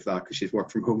shout at me for that because she's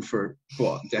worked from home for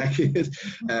a decade.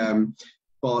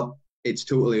 But it's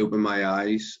totally opened my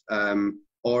eyes.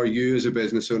 Are you as a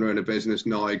business owner in a business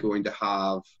now going to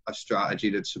have a strategy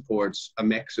that supports a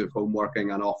mix of home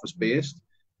working and office based?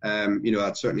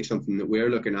 That's certainly something that we're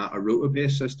looking at, a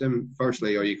rota-based system.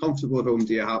 Firstly, are you comfortable at home?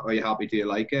 Are you happy? Do you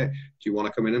like it? Do you want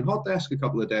to come in and hot desk a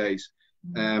couple of days?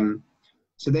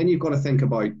 So then you've got to think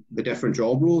about the different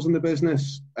job roles in the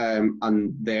business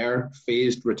and their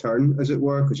phased return, as it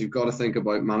were, because you've got to think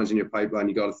about managing your pipeline.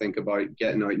 You've got to think about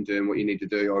getting out and doing what you need to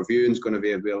do. Our viewing's going to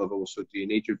be available, so do you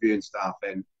need your viewing staff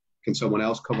in? Can someone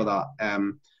else cover that?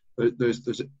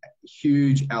 There's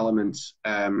huge elements,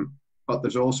 but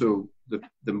there's also the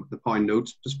pound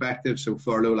notes perspective. So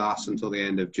furlough lasts until the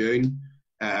end of June.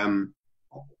 When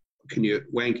can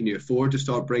you afford to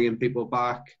start bringing people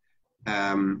back?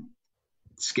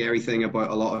 Scary thing about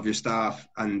a lot of your staff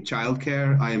and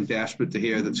childcare, I am desperate to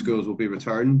hear that schools will be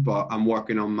returned, but I'm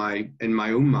working on in my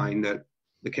own mind that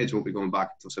the kids won't be going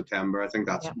back until September. I think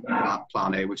that's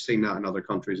plan A. We've seen that in other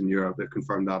countries in Europe. They've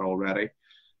confirmed that already.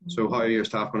 So how are your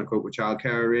staff going to cope with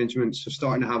childcare arrangements? So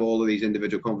starting to have all of these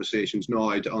individual conversations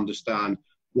now to understand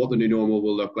what the new normal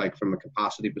will look like from a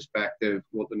capacity perspective,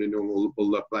 what the new normal will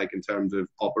look like in terms of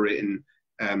operating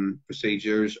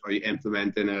procedures. Are you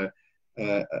implementing a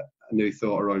new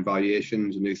thought around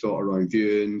valuations, a new thought around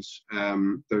viewings?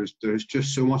 There's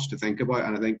just so much to think about,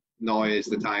 and I think now is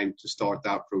the time to start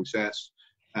that process.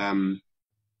 And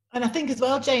I think as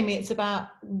well, Jamie, it's about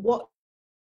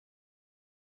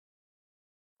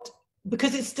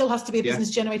because it still has to be a business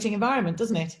generating environment,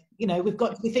 doesn't it? We've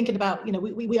got to be thinking about,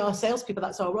 we are salespeople,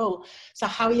 that's our role. So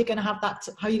how are you going to have that?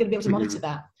 How are you going to be able to monitor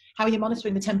that? How are you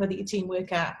monitoring the tempo that your team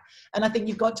work at? And I think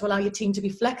you've got to allow your team to be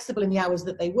flexible in the hours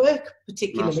that they work,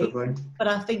 particularly. Massively. But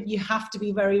I think you have to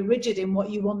be very rigid in what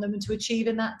you want them to achieve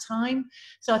in that time.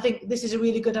 So I think this is a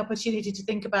really good opportunity to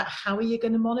think about how are you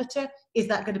going to monitor? Is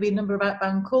that going to be a number of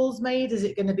outbound calls made? Is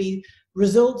it going to be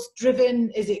results driven?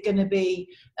 Is it going to be,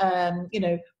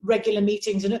 regular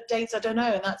meetings and updates? I don't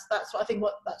know. And that's what I think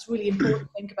that's really important to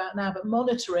think about now. But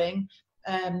monitoring,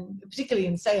 particularly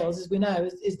in sales, as we know,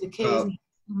 is the key.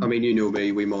 I mean,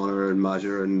 me, we monitor and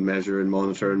measure and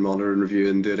monitor and review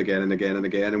and do it again and again and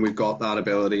again. And we've got that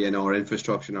ability in our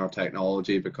infrastructure and our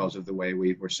technology because of the way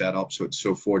we were set up. So it's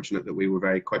so fortunate that we were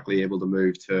very quickly able to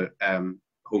move to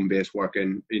home-based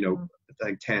working, I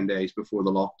think 10 days before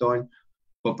the lockdown.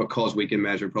 But because we can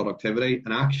measure productivity,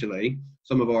 and actually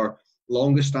some of our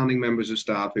longest standing members of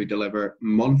staff who deliver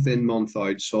month in, month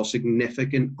out saw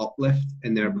significant uplift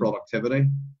in their productivity.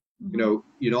 You're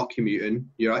not commuting,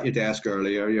 you're at your desk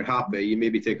earlier, you're happy, you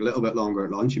maybe take a little bit longer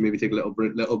at lunch, you maybe take a little,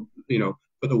 put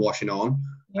the washing on,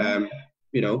 Yeah.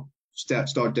 You know,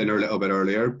 start dinner a little bit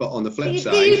earlier. But on the flip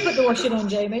side, you put the washing on,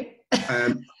 Jamie.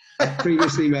 I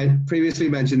previously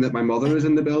mentioned that my mother is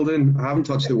in the building. I haven't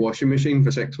touched the washing machine for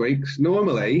 6 weeks.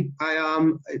 Normally, I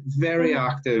am very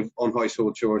active on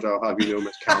household chores. I'll have you know,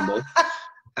 Miss Campbell.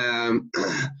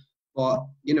 But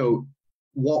you know,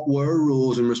 what were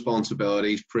roles and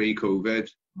responsibilities pre-COVID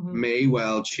may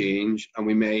well change, and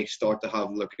we may start to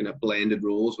have looking at blended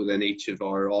roles within each of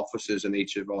our offices and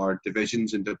each of our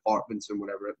divisions and departments and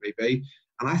whatever it may be.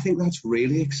 And I think that's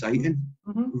really exciting.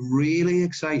 Really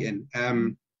exciting.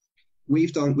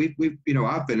 We've you know,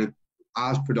 I've been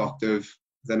as productive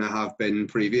than I have been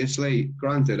previously.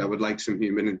 Granted, I would like some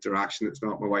human interaction that's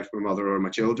not my wife, my mother, or my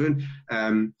children.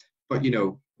 But you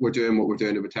know, we're doing what we're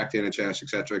doing to protect the NHS,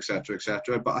 etc., etc.,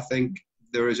 etc. But I think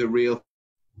there is a real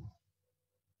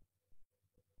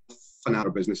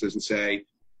financial businesses and say,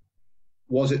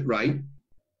 was it right?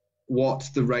 What's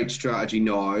the right strategy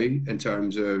now in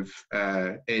terms of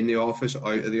in the office,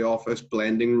 out of the office,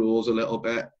 blending roles a little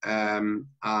bit, and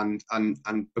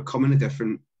becoming a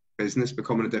different business,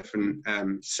 becoming a different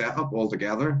setup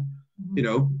altogether. You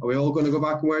know, are we all going to go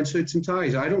back and wear suits and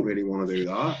ties? I don't really want to do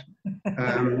that.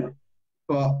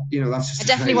 But you know, that's just I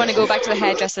definitely want to go back to the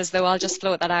hairdressers, though. I'll just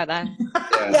float that out there.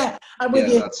 Yeah, I'm with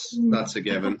you. That's a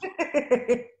given.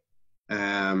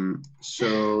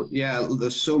 So yeah,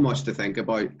 there's so much to think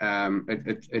about.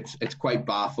 It's quite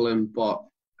baffling, but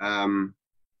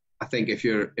I think if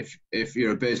you're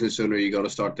a business owner, you got to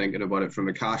start thinking about it from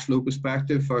a cash flow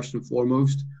perspective first and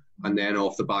foremost, and then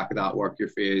off the back of that, work your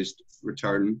phased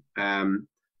return.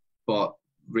 But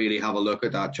really have a look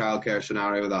at that childcare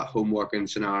scenario, that home working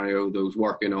scenario, those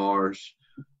working hours.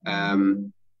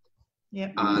 And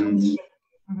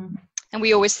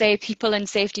we always say people and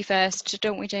safety first,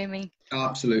 don't we, Jamie?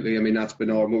 Absolutely. I mean, that's been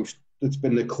it's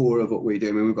been the core of what we do.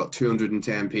 I mean, we've got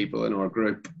 210 people in our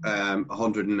group,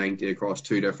 190 across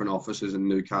 2 different offices in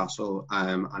Newcastle,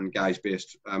 and guys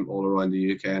based all around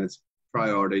the UK. And its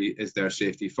priority is their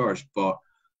safety first, but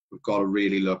we've got to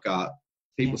really look at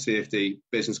people safety,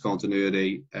 business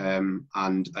continuity, and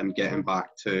getting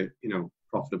back to, you know,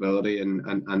 profitability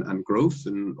and growth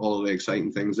and all of the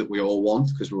exciting things that we all want,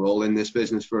 because we're all in this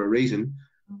business for a reason.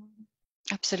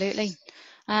 Absolutely.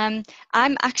 I'm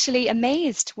actually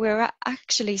amazed. We're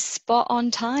actually spot on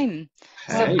time.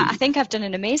 Hey. So I think I've done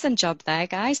an amazing job there,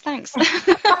 guys. Thanks.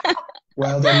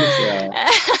 Well done, Michelle.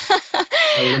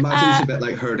 I would imagine it's a bit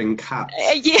like herding cats.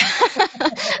 Yeah,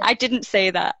 I didn't say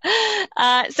that.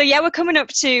 So yeah, we're coming up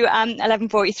to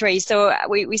 11:43. So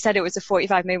we said it was a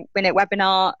 45-minute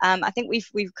webinar. I think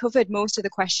we've covered most of the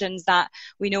questions that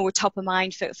we know were top of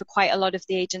mind for quite a lot of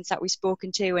the agents that we've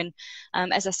spoken to. And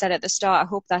as I said at the start, I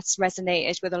hope that's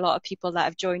resonated with a lot of people that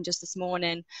have joined us this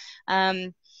morning.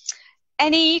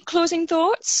 Any closing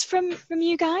thoughts from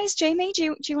you guys? Jamie,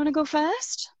 do you want to go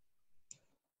first?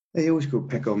 They always go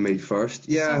pick on me first.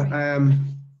 Yeah,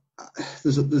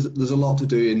 there's a lot to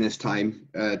do in this time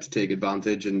to take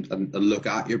advantage and look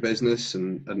at your business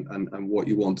and what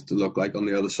you want it to look like on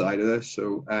the other side of this.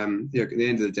 So yeah, at the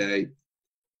end of the day,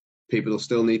 people will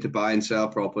still need to buy and sell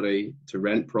property, to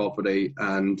rent property,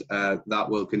 and that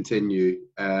will continue.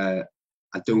 I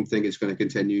don't think it's going to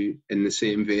continue in the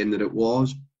same vein that it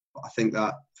was. But I think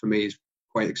that for me is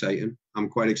quite exciting. I'm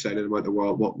quite excited about the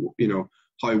world. What, you know,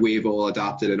 how we've all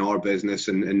adapted in our business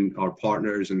and our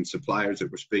partners and suppliers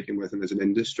that we're speaking with, and as an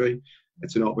industry,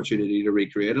 it's an opportunity to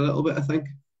recreate a little bit, I think.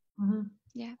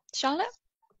 Yeah. Charlotte?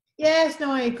 Yes,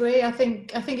 no, I agree. I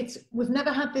think we've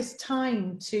never had this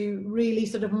time to really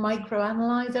sort of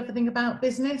microanalyze everything about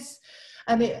business.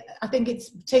 And I think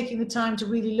it's taking the time to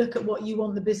really look at what you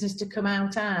want the business to come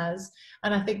out as.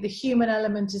 And I think the human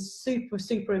element is super,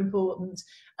 super important.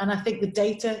 And I think the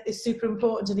data is super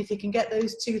important. And if you can get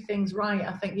those 2 things right,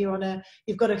 I think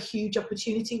you've got a huge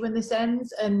opportunity when this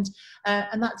ends. And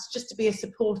that's just to be a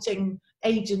supporting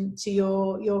agent to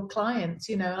your clients,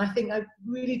 you know. And I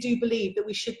really do believe that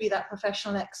we should be that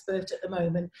professional expert at the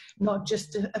moment, not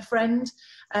just a friend.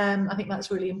 I think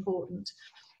that's really important.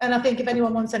 And I think if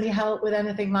anyone wants any help with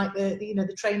anything like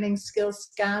the training skills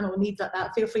scan or needs like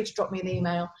that, feel free to drop me an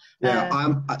email.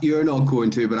 Yeah, you're not going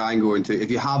to, but I'm going to.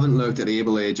 If you haven't looked at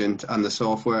Able Agent and the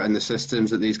software and the systems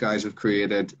that these guys have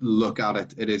created, look at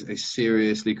it. It is a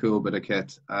seriously cool bit of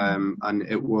kit, and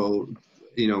it will,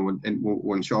 you know,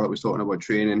 when Charlotte was talking about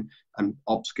training and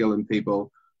upskilling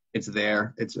people, it's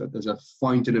there. There's a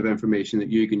fountain of information that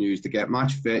you can use to get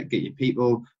match fit, get your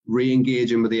people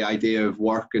re-engaging with the idea of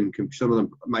work, and some of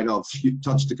them might not have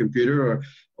touched the computer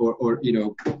or you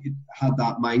know, had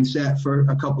that mindset for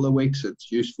a couple of weeks.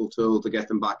 It's a useful tool to get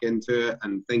them back into it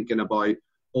and thinking about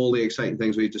all the exciting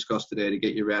things we've discussed today to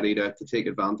get you ready to take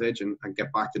advantage and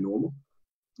get back to normal.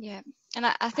 Yeah, and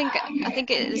I think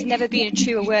there's never been a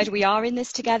truer word. We are in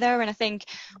this together, and I think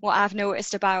what I've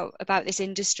noticed about this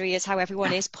industry is how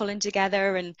everyone is pulling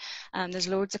together, and there's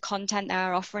loads of content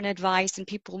there offering advice, and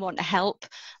people want to help,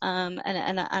 and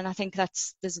I think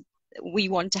we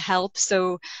want to help.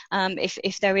 So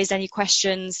if there is any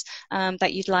questions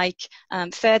that you'd like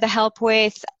further help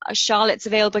with, Charlotte's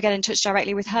available. Get in touch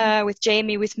directly with her, with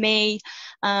Jamie, with me.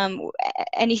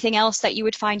 Anything else that you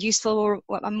would find useful, or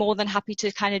I'm more than happy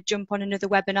to kind of jump on another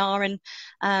webinar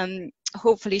and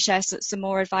hopefully share some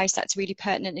more advice that's really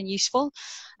pertinent and useful.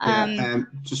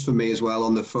 Just for me as well,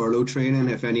 on the furlough training,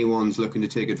 if anyone's looking to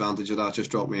take advantage of that,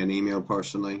 just drop me an email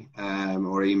personally,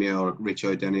 or reach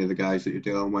out to any of the guys that you're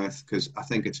dealing with, because I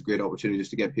think it's a great opportunity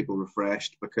just to get people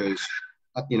refreshed, because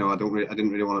I didn't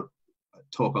really want to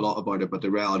talk a lot about it, but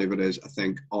the reality of it is I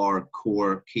think our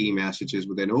core key messages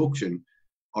within auction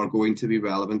are going to be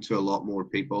relevant to a lot more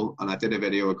people. And I did a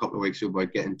video a couple of weeks ago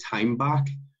about getting time back.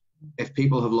 If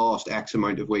people have lost X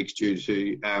amount of weeks due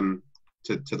to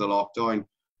the lockdown,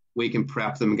 we can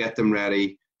prep them, get them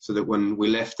ready, so that when we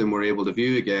lift them, we're able to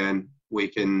view again. We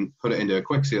can put it into a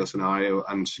quick sale scenario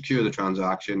and secure the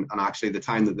transaction. And actually, the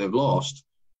time that they've lost,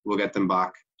 we'll get them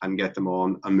back and get them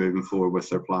on and moving forward with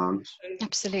their plans.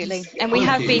 Absolutely. And we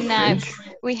have been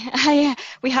we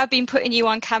have been putting you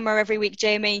on camera every week,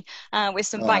 Jamie, with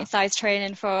some bite-sized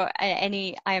training for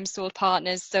any iamsold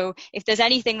partners. So if there's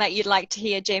anything that you'd like to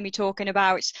hear Jamie talking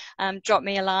about, drop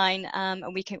me a line,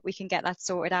 and we can get that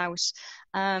sorted out.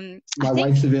 My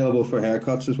wife's available for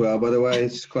haircuts as well, by the way.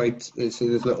 It's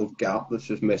this little gap that's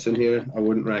just missing here. I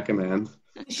wouldn't recommend.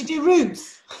 You should do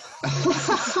roots.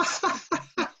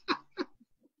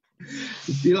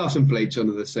 You'll have some bleach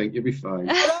under the sink, you'll be fine.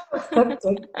 That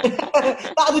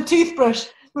and a toothbrush.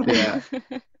 Yeah.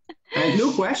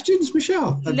 No questions,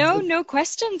 Michelle? No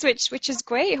questions, which is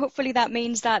great. Hopefully that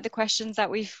means that the questions that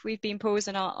we've been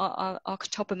posing are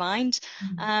top of mind.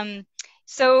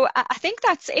 So I think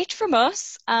that's it from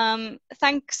us.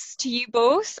 Thanks to you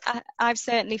both. I've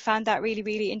certainly found that really,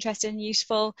 really interesting and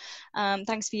useful.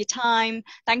 Thanks for your time.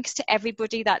 Thanks to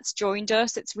everybody that's joined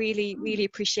us. It's really, really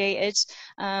appreciated.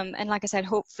 And like I said,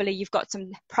 hopefully you've got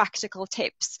some practical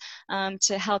tips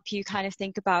to help you kind of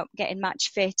think about getting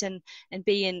match fit and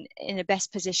be in the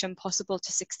best position possible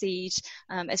to succeed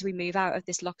as we move out of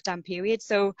this lockdown period.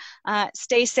 So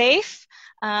stay safe.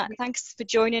 Thanks for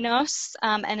joining us.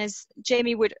 And as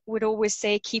Jamie would always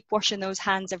say, keep washing those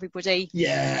hands, everybody.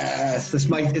 Yes, it's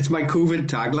my COVID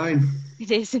tagline. It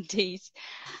is indeed.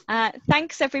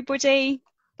 Thanks, everybody.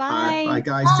 Bye. Bye,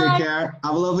 guys. Take care.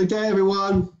 Have a lovely day,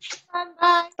 everyone.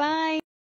 Bye. Bye.